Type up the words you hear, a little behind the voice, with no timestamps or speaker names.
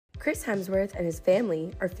Chris Hemsworth and his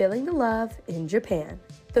family are feeling the love in Japan.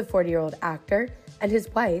 The 40-year-old actor and his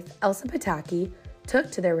wife, Elsa Pataky,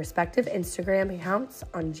 took to their respective Instagram accounts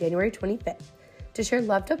on January 25th to share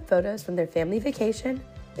loved-up photos from their family vacation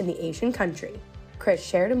in the Asian country. Chris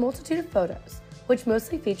shared a multitude of photos, which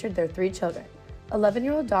mostly featured their 3 children,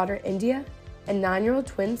 11-year-old daughter India and 9-year-old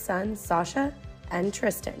twin sons Sasha and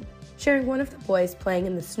Tristan, sharing one of the boys playing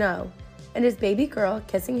in the snow and his baby girl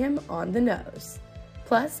kissing him on the nose,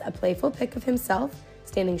 plus a playful pic of himself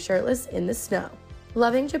standing shirtless in the snow.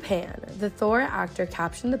 Loving Japan, the Thor actor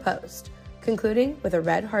captioned the post, concluding with a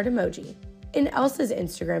red heart emoji. In Elsa's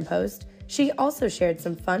Instagram post, she also shared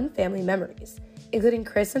some fun family memories, including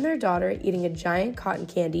Chris and their daughter eating a giant cotton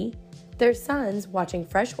candy, their sons watching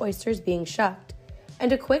fresh oysters being shucked,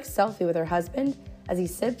 and a quick selfie with her husband as he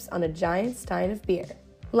sips on a giant stein of beer.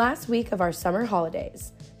 Last week of our summer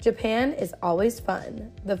holidays, Japan is always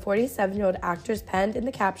fun, the 47-year-old actress penned in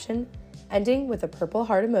the caption, ending with a purple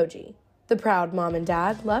heart emoji. The proud mom and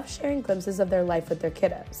dad love sharing glimpses of their life with their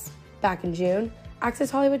kiddos. Back in June, Access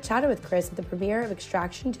Hollywood chatted with Chris at the premiere of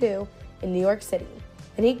Extraction 2 in New York City,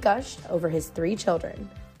 and he gushed over his 3 children.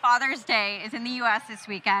 Father's Day is in the U.S. this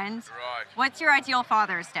weekend. Right. What's your ideal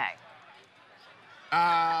Father's Day?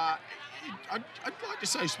 I'd like to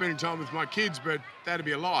say spending time with my kids, but that'd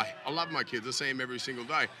be a lie. I love my kids. I see them every single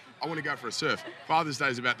day. I want to go for a surf. Father's Day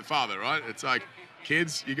is about the father, right? It's like,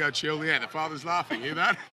 kids, you go chill. Yeah, the father's laughing. Hear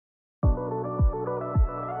that?